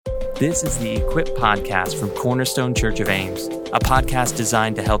This is the Equip Podcast from Cornerstone Church of Ames, a podcast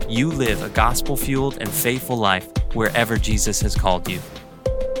designed to help you live a gospel-fueled and faithful life wherever Jesus has called you.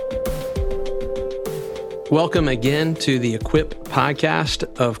 Welcome again to the Equip Podcast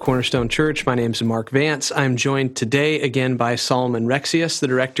of Cornerstone Church. My name is Mark Vance. I'm joined today again by Solomon Rexius, the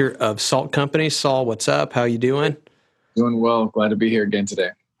director of Salt Company. Saul, what's up? How you doing? Doing well. Glad to be here again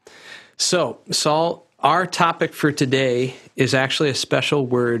today. So, Saul, our topic for today is actually a special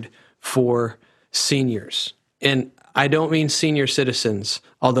word for seniors. And I don't mean senior citizens,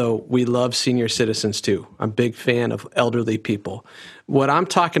 although we love senior citizens too. I'm a big fan of elderly people. What I'm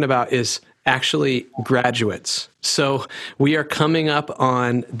talking about is actually graduates. So we are coming up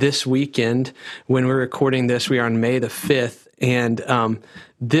on this weekend. When we're recording this, we are on May the 5th. And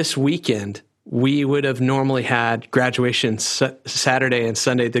this weekend, we would have normally had graduation Saturday and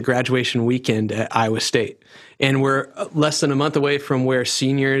Sunday, the graduation weekend at Iowa State. And we're less than a month away from where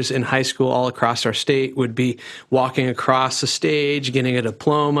seniors in high school all across our state would be walking across the stage, getting a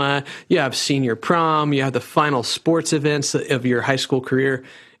diploma. You have senior prom. You have the final sports events of your high school career.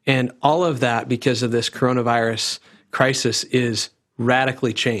 And all of that, because of this coronavirus crisis, is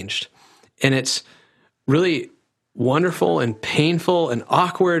radically changed. And it's really wonderful and painful and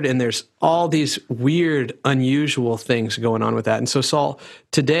awkward, and there's all these weird, unusual things going on with that. And so, Saul,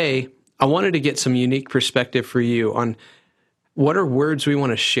 today, I wanted to get some unique perspective for you on what are words we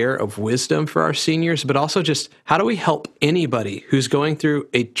want to share of wisdom for our seniors, but also just how do we help anybody who's going through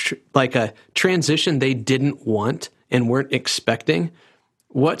a transition they didn't want and weren't expecting.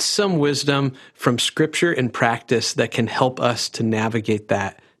 What's some wisdom from Scripture and practice that can help us to navigate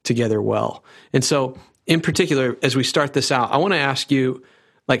that together well? And so, in particular, as we start this out, I want to ask you,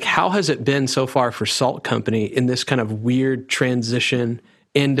 how has it been so far for Salt Company in this kind of weird transition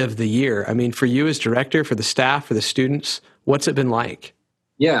end of the year? I mean, for you as director, for the staff, for the students, what's it been like?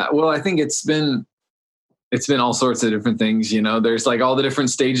 Yeah, well, I think it's been all sorts of different things. You know, there's all the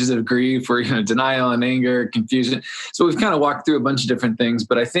different stages of grief, or denial and anger, confusion. So we've kind of walked through a bunch of different things.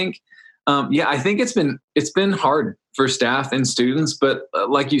 But I think, I think it's been hard for staff and students. But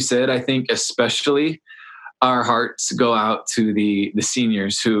like you said, I think especially our hearts go out to the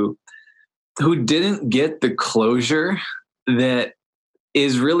seniors who didn't get the closure that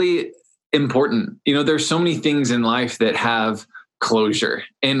is really important. There's so many things in life that have closure.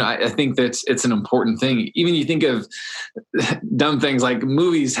 And I think it's an important thing. Even you think of dumb things like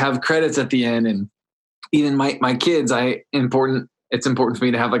movies have credits at the end. And even my kids, it's important for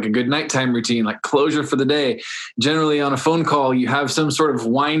me to have a good nighttime routine, like closure for the day. Generally on a phone call, you have some sort of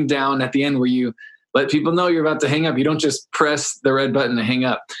wind down at the end where you let people know you're about to hang up. You don't just press the red button to hang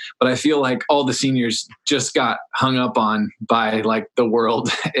up. But I feel like all the seniors just got hung up on by the world.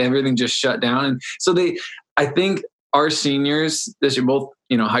 Everything just shut down. And so I think our seniors, that are both,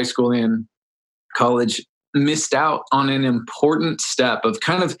 high school and college, missed out on an important step of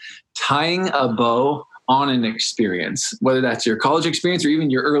kind of tying a bow on an experience, whether that's your college experience or even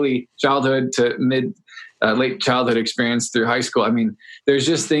your early childhood to late childhood experience through high school. I mean, there's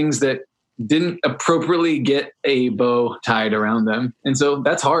just things that didn't appropriately get a bow tied around them. And so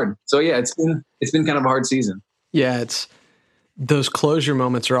that's hard. So yeah, it's been kind of a hard season. Yeah, those closure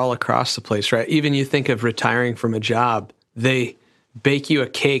moments are all across the place, right? Even you think of retiring from a job, they bake you a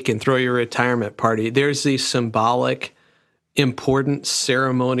cake and throw you a retirement party. There's these symbolic, important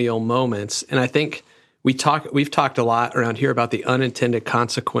ceremonial moments. And I think we've talked a lot around here about the unintended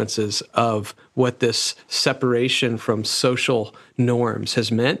consequences of what this separation from social norms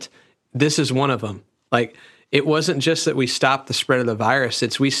has meant. This is one of them. It wasn't just that we stopped the spread of the virus,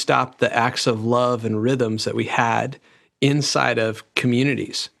 it's we stopped the acts of love and rhythms that we had inside of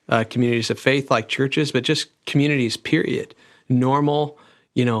communities of faith like churches, but just communities, period. Normal,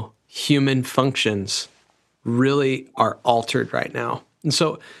 human functions really are altered right now. And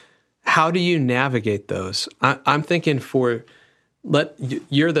so how do you navigate those? I'm thinking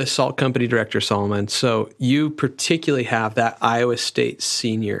you're the Salt Company director, Solomon, so you particularly have that Iowa State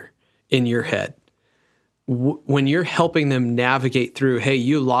senior in your head. When you're helping them navigate through, hey,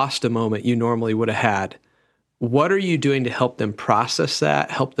 you lost a moment you normally would have had, what are you doing to help them process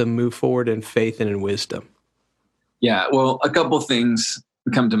that, help them move forward in faith and in wisdom? Yeah, well, a couple things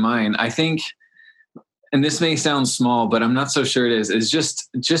come to mind. I think, and this may sound small, but I'm not so sure it is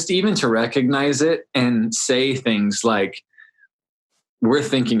just even to recognize it and say things like, we're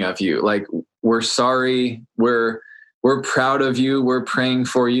thinking of you, we're sorry, we're proud of you, we're praying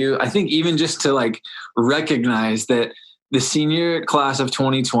for you. I think even just to recognize that the senior class of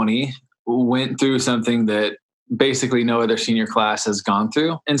 2020 went through something that basically no other senior class has gone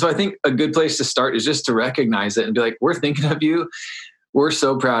through. And so I think a good place to start is just to recognize it and be like, we're thinking of you. we're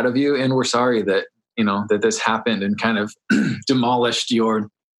so proud of you, and we're sorry that, that this happened and kind of demolished your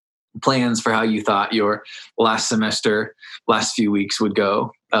plans for how you thought your last few weeks would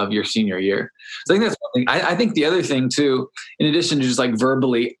go of your senior year. So I think that's one thing. I think the other thing too, in addition to just like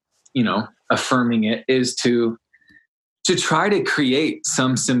verbally, affirming it, is to try to create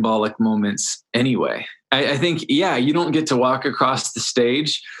some symbolic moments anyway. I think, you don't get to walk across the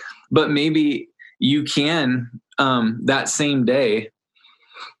stage, but maybe you can, that same day,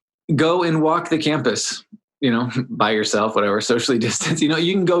 go and walk the campus, by yourself, whatever, socially distanced,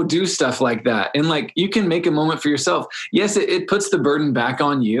 you can go do stuff like that. And like, you can make a moment for yourself. Yes, it puts the burden back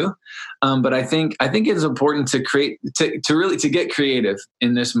on you. But I think it's important to to get creative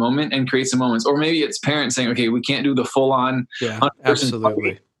in this moment and create some moments. Or maybe it's parents saying, okay, we can't do the full on. Yeah,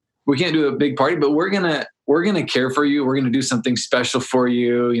 absolutely. Party. We can't do a big party, but we're going to care for you. We're going to do something special for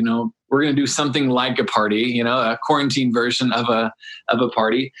you. We're going to do something like a party, a quarantine version of a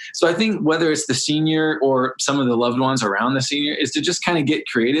party. So I think whether it's the senior or some of the loved ones around the senior, is to just kind of get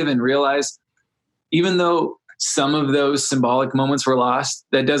creative and realize, even though some of those symbolic moments were lost,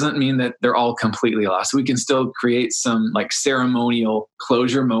 that doesn't mean that they're all completely lost. We can still create some like ceremonial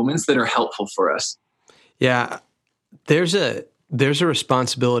closure moments that are helpful for us. Yeah. There's a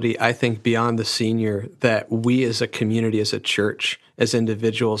responsibility, I think, beyond the senior that we as a community, as a church, as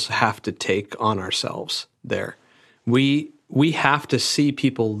individuals have to take on ourselves there. We have to see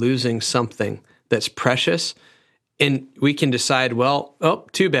people losing something that's precious, and we can decide, well, oh,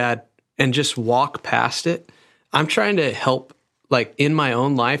 too bad, and just walk past it. I'm trying to help, like in my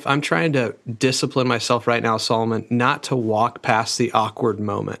own life, I'm trying to discipline myself right now, Solomon, not to walk past the awkward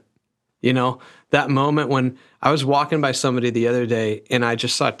moment. That moment when I was walking by somebody the other day and I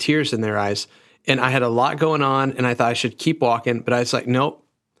just saw tears in their eyes, and I had a lot going on and I thought I should keep walking, but I was like, nope,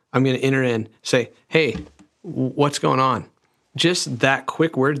 I'm going to enter in, say, hey, what's going on? Just that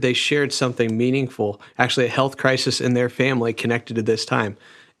quick word, they shared something meaningful, actually a health crisis in their family connected to this time.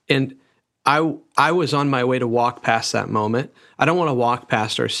 And I was on my way to walk past that moment. I don't want to walk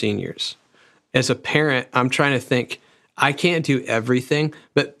past our seniors. As a parent, I'm trying to think, I can't do everything,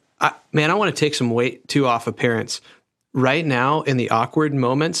 but I want to take some weight too off of parents. Right now, in the awkward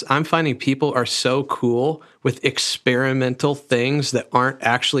moments, I'm finding people are so cool with experimental things that aren't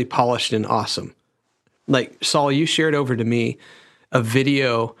actually polished and awesome. Like, Saul, you shared over to me a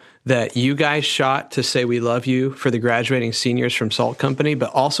video that you guys shot to say we love you for the graduating seniors from Salt Company,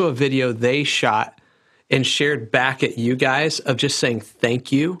 but also a video they shot and shared back at you guys of just saying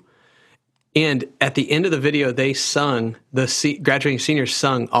thank you. And at the end of the video, they sung, the graduating seniors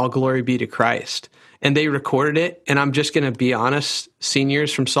sung All Glory Be to Christ. And they recorded it. And I'm just going to be honest,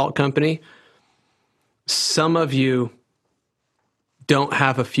 seniors from Salt Company, some of you don't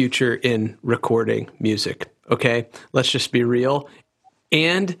have a future in recording music, okay? Let's just be real.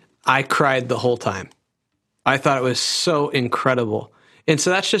 And I cried the whole time. I thought it was so incredible. And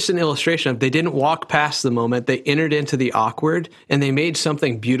so that's just an illustration of they didn't walk past the moment. They entered into the awkward, and they made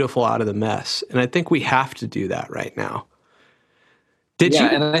something beautiful out of the mess. And I think we have to do that right now.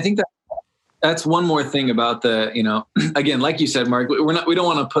 And I think that's one more thing about the, again, like you said, Mark, we don't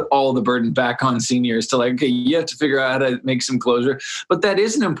want to put all the burden back on seniors to like, okay, you have to figure out how to make some closure. But that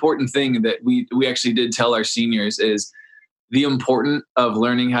is an important thing that we actually did tell our seniors, is the importance of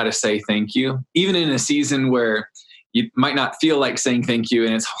learning how to say thank you, even in a season where you might not feel like saying thank you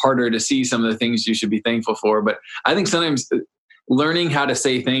and it's harder to see some of the things you should be thankful for. But I think sometimes learning how to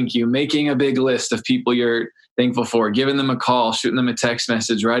say thank you, making a big list of people you're thankful for, giving them a call, shooting them a text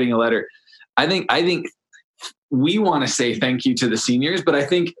message, writing a letter. I think we want to say thank you to the seniors, but I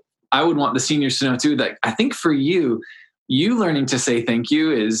think I would want the seniors to know too, that I think for you learning to say thank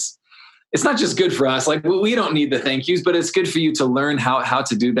you it's not just good for us. Like, we don't need the thank yous, but it's good for you to learn how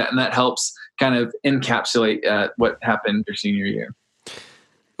to do that. And that helps kind of encapsulate what happened your senior year.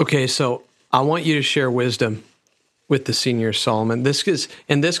 Okay, so I want you to share wisdom with the seniors, Solomon. This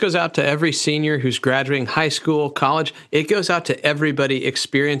goes out to every senior who's graduating high school, college. It goes out to everybody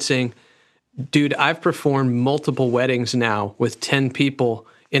experiencing, dude, I've performed multiple weddings now with 10 people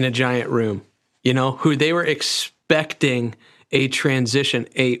in a giant room, who they were expecting a transition,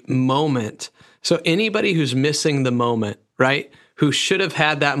 a moment. So anybody who's missing the moment, right, who should have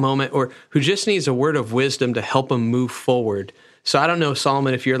had that moment, or who just needs a word of wisdom to help them move forward. So I don't know,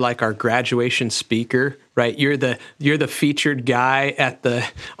 Solomon, if you're like our graduation speaker, right? You're the featured guy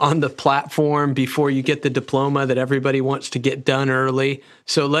on the platform before you get the diploma that everybody wants to get done early.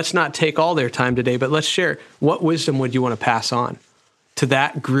 So let's not take all their time today, but let's share, what wisdom would you want to pass on to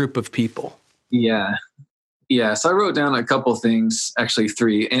that group of people? Yeah. Yeah, so I wrote down a couple things, actually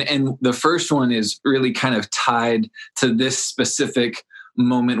three. And the first one is really kind of tied to this specific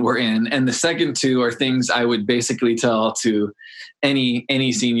moment we're in. And the second two are things I would basically tell to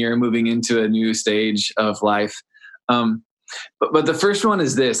any senior moving into a new stage of life. But the first one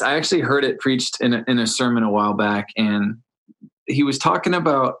is this. I actually heard it preached in a sermon a while back, and he was talking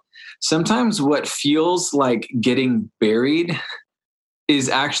about sometimes what feels like getting buried is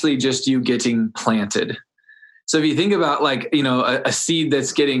actually just you getting planted. So if you think about a seed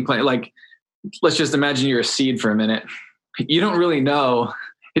that's getting planted, like let's just imagine you're a seed for a minute. You don't really know.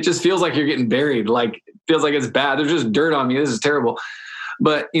 It just feels like you're getting buried. Like it feels like it's bad. There's just dirt on me. This is terrible.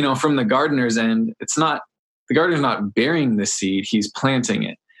 But from the gardener's end, the gardener's not burying the seed. He's planting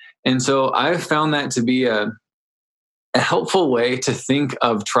it. And so I've found that to be a helpful way to think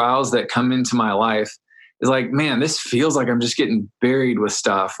of trials that come into my life. Is like, man, this feels like I'm just getting buried with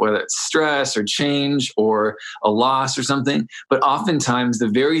stuff, whether it's stress or change or a loss or something. But oftentimes the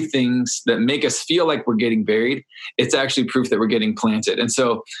very things that make us feel like we're getting buried, it's actually proof that we're getting planted. And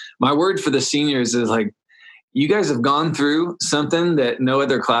so my word for the seniors is like, you guys have gone through something that no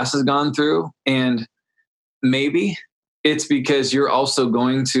other class has gone through. And maybe it's because you're also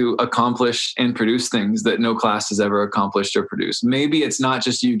going to accomplish and produce things that no class has ever accomplished or produced. Maybe it's not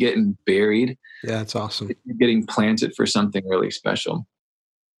just you getting buried. Yeah, that's awesome. You're getting planted for something really special.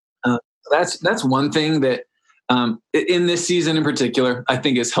 That's one thing that in this season in particular, I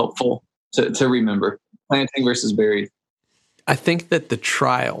think is helpful to remember. Planting versus buried. I think that the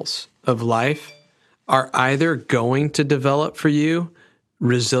trials of life are either going to develop for you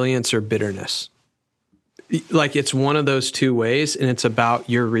resilience or bitterness. Like it's one of those two ways, and it's about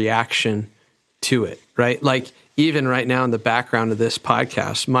your reaction to it, right? Like even right now in the background of this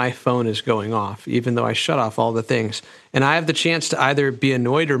podcast, my phone is going off, even though I shut off all the things. And I have the chance to either be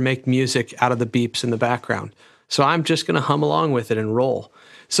annoyed or make music out of the beeps in the background. So I'm just going to hum along with it and roll.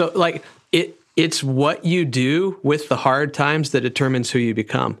 So like it's what you do with the hard times that determines who you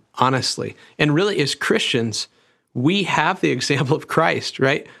become, honestly. And really as Christians, we have the example of Christ,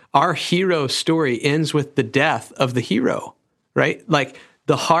 right? Our hero story ends with the death of the hero, right? Like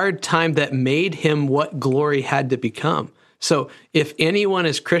the hard time that made him what glory had to become. So if anyone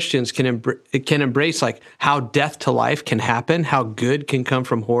as Christians can embrace like how death to life can happen, how good can come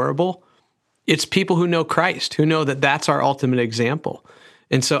from horrible, it's people who know Christ, who know that that's our ultimate example.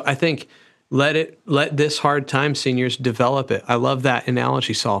 And so I think let this hard time, seniors, develop it. I love that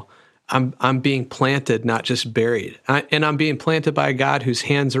analogy, Saul. I'm being planted, not just buried. And I'm being planted by a God whose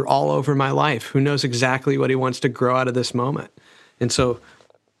hands are all over my life, who knows exactly what he wants to grow out of this moment. And so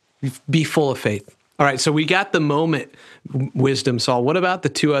be full of faith. All right, so we got the moment wisdom, Saul. What about the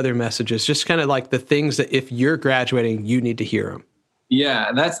two other messages? Just kind of like the things that if you're graduating, you need to hear them.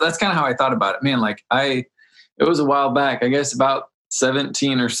 Yeah, that's kind of how I thought about it. Man, it was a while back, I guess about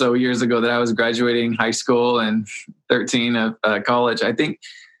 17 or so years ago that I was graduating high school and 13 of college. I think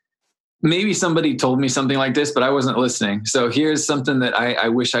maybe somebody told me something like this, but I wasn't listening. So here's something that I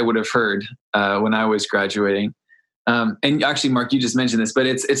wish I would have heard when I was graduating. And actually, Mark, you just mentioned this, but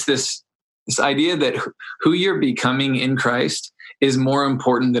it's this idea that who you're becoming in Christ is more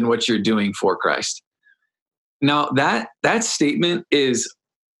important than what you're doing for Christ. Now, that statement is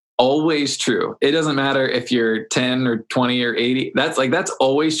always true. It doesn't matter if you're 10 or 20 or 80. That's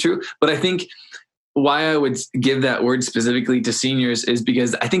always true. But I think why I would give that word specifically to seniors is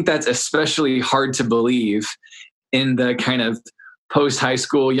because I think that's especially hard to believe in the kind of post-high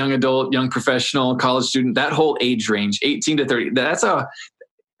school, young adult, young professional, college student, that whole age range, 18 to 30. That's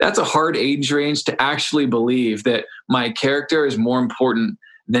a hard age range to actually believe that my character is more important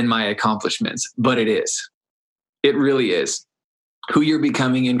than my accomplishments. But it is. It really is. Who you're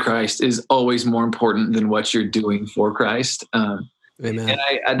becoming in Christ is always more important than what you're doing for Christ. Amen.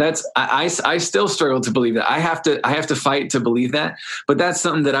 And I still struggle to believe that. I have to fight to believe that. But that's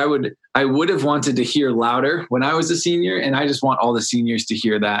something that I would have wanted to hear louder when I was a senior, and I just want all the seniors to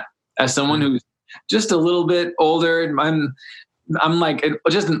hear that. As someone who's just a little bit older, I'm like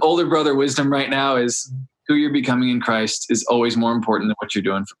just an older brother wisdom right now is who you're becoming in Christ is always more important than what you're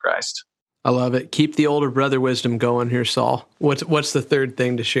doing for Christ. I love it. Keep the older brother wisdom going here, Saul. What's the third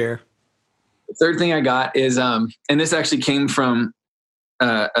thing to share? The third thing I got is, and this actually came from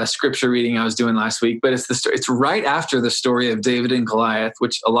a scripture reading I was doing last week, but it's right after the story of David and Goliath,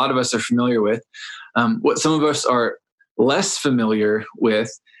 which a lot of us are familiar with. What some of us are less familiar with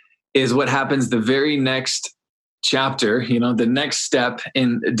is what happens the very next chapter. The next step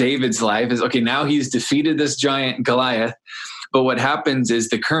in David's life is, okay, now he's defeated this giant Goliath. But what happens is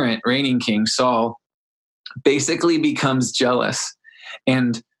the current reigning king, Saul, basically becomes jealous.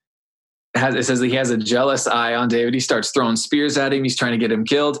 And it says that he has a jealous eye on David. He starts throwing spears at him. He's trying to get him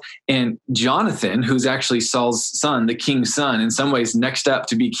killed. And Jonathan, who's actually Saul's son, the king's son, in some ways next up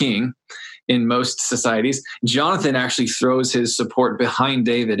to be king in most societies, Jonathan actually throws his support behind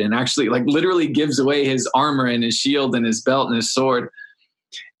David and actually like literally gives away his armor and his shield and his belt and his sword.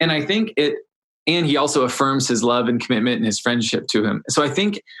 And I think and he also affirms his love and commitment and his friendship to him. So I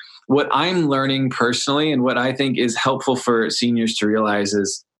think what I'm learning personally and what I think is helpful for seniors to realize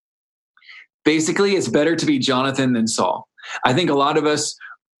is basically it's better to be Jonathan than Saul. I think a lot of us,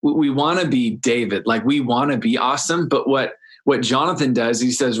 we want to be David, like we want to be awesome. But what Jonathan does,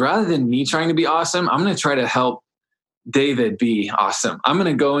 he says, rather than me trying to be awesome, I'm going to try to help David be awesome. I'm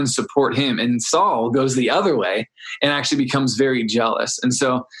going to go and support him. And Saul goes the other way and actually becomes very jealous. And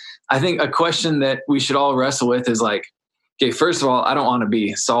so I think a question that we should all wrestle with is like, okay, first of all, I don't want to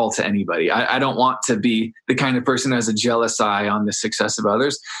be Saul to anybody. I don't want to be the kind of person who has a jealous eye on the success of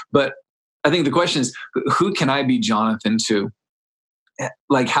others. But I think the question is, who can I be Jonathan to?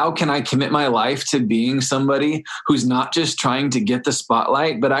 Like, how can I commit my life to being somebody who's not just trying to get the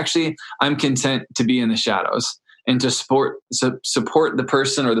spotlight, but actually I'm content to be in the shadows and to support the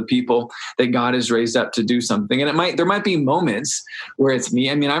person or the people that God has raised up to do something. And there might be moments where it's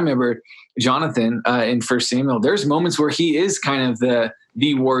me. I mean, I remember Jonathan in 1 Samuel, there's moments where he is kind of the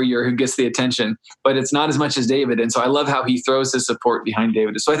warrior who gets the attention, but it's not as much as David. And so I love how he throws his support behind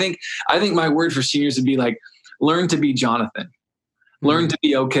David. So I think my word for seniors would be like, learn to be Jonathan. Learn to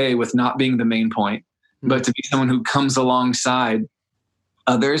be okay with not being the main point, but to be someone who comes alongside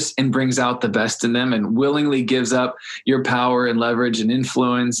others and brings out the best in them and willingly gives up your power and leverage and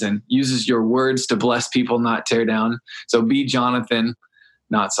influence and uses your words to bless people, not tear down. So be Jonathan,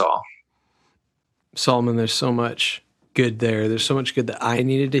 not Saul. Solomon, there's so much good there. There's so much good that I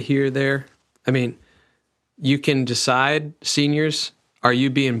needed to hear there. I mean, you can decide, seniors, are you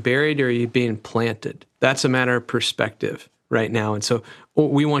being buried or are you being planted? That's a matter of perspective right now. And so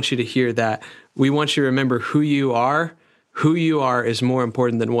we want you to hear that. We want you to remember who you are. Who you are is more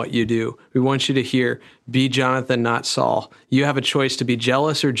important than what you do. We want you to hear, be Jonathan, not Saul. You have a choice to be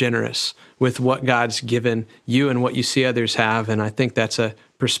jealous or generous with what God's given you and what you see others have. And I think that's a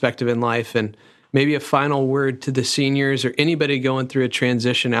perspective in life. And maybe a final word to the seniors or anybody going through a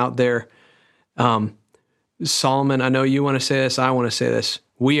transition out there. Solomon, I know you want to say this. I want to say this.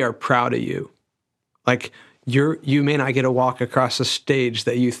 We are proud of you. Like, you may not get to walk across a stage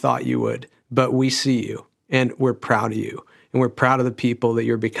that you thought you would, but we see you and we're proud of you and we're proud of the people that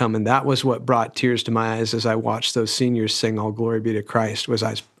you're becoming. That was what brought tears to my eyes as I watched those seniors sing All Glory Be to Christ.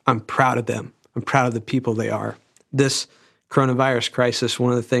 I'm proud of them. I'm proud of the people they are. This coronavirus crisis,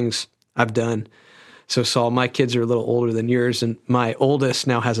 one of the things I've done. So Saul, my kids are a little older than yours, and my oldest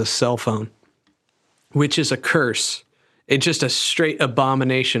now has a cell phone, which is a curse. It's just a straight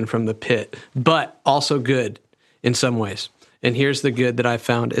abomination from the pit, but also good in some ways. And here's the good that I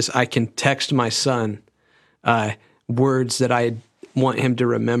found is I can text my son words that I want him to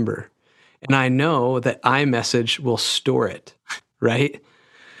remember. And I know that iMessage will store it, right?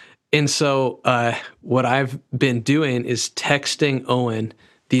 And so what I've been doing is texting Owen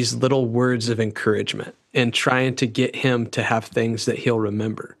these little words of encouragement and trying to get him to have things that he'll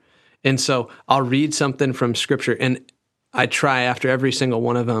remember. And so I'll read something from Scripture, and I try after every single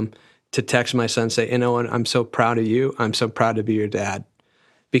one of them to text my son, say, and Owen, I'm so proud of you. I'm so proud to be your dad.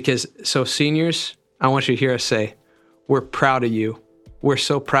 Because, so seniors, I want you to hear us say, we're proud of you. We're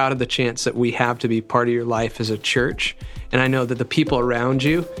so proud of the chance that we have to be part of your life as a church. And I know that the people around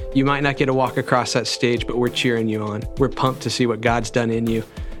you, you might not get to walk across that stage, but we're cheering you on. We're pumped to see what God's done in you.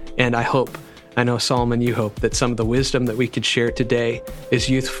 And I know, Solomon, you hope that some of the wisdom that we could share today is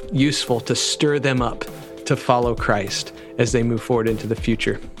useful to stir them up to follow Christ as they move forward into the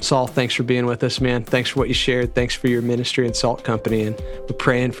future. Saul, thanks for being with us, man. Thanks for what you shared. Thanks for your ministry and Salt Company. And we're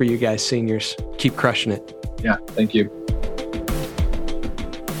praying for you guys, seniors. Keep crushing it. Yeah, thank you.